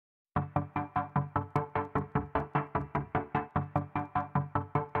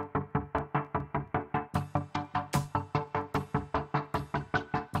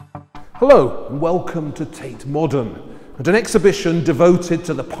Hello and welcome to Tate Modern, and an exhibition devoted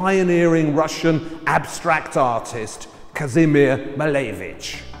to the pioneering Russian abstract artist Kazimir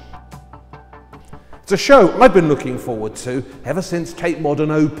Malevich. It's a show I've been looking forward to ever since Tate Modern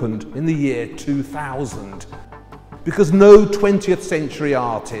opened in the year 2000, because no 20th century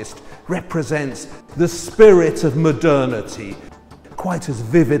artist represents the spirit of modernity quite as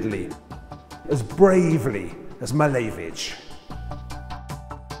vividly, as bravely as Malevich.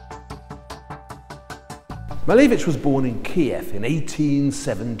 Malevich was born in Kiev in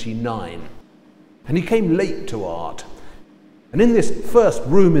 1879, and he came late to art. And in this first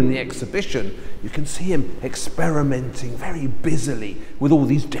room in the exhibition, you can see him experimenting very busily with all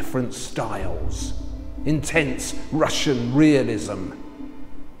these different styles. Intense Russian realism,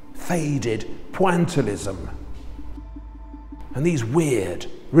 faded pointillism, and these weird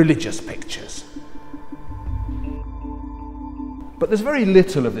religious pictures. But there's very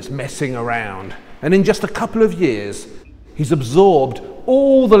little of this messing around, and in just a couple of years, he's absorbed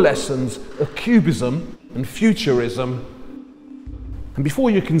all the lessons of Cubism and Futurism. And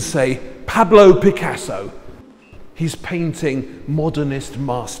before you can say Pablo Picasso, he's painting modernist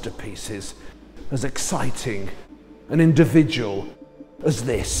masterpieces as exciting and individual as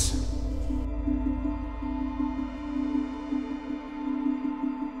this.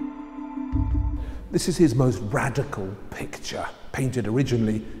 This is his most radical picture, painted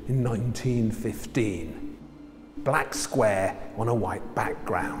originally in 1915. Black square on a white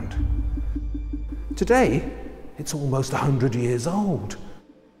background. Today, it's almost 100 years old.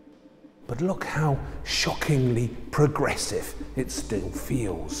 But look how shockingly progressive it still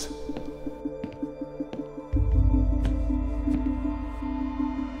feels.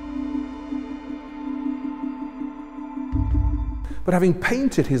 But having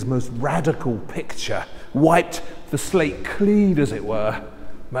painted his most radical picture, wiped the slate clean as it were,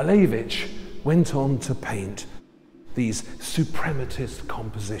 Malevich went on to paint these suprematist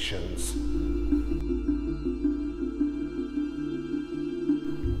compositions.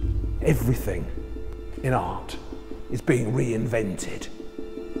 Everything in art is being reinvented.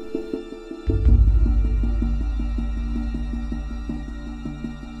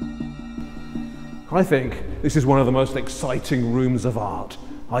 I think this is one of the most exciting rooms of art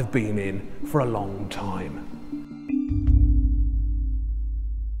I've been in for a long time.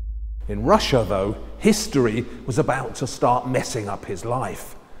 In Russia, though, history was about to start messing up his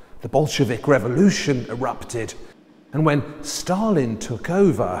life. The Bolshevik Revolution erupted, and when Stalin took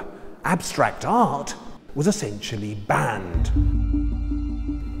over, abstract art was essentially banned.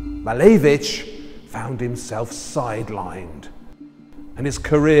 Malevich found himself sidelined, and his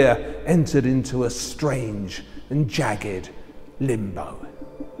career entered into a strange and jagged limbo.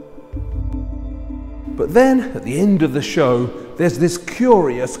 But then, at the end of the show, there's this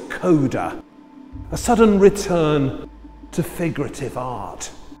curious coda, a sudden return to figurative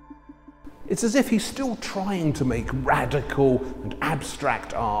art. It's as if he's still trying to make radical and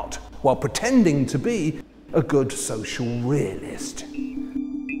abstract art while pretending to be a good social realist.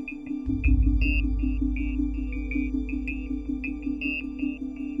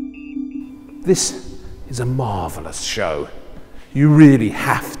 This is a marvelous show. You really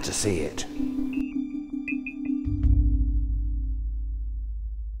have to see it.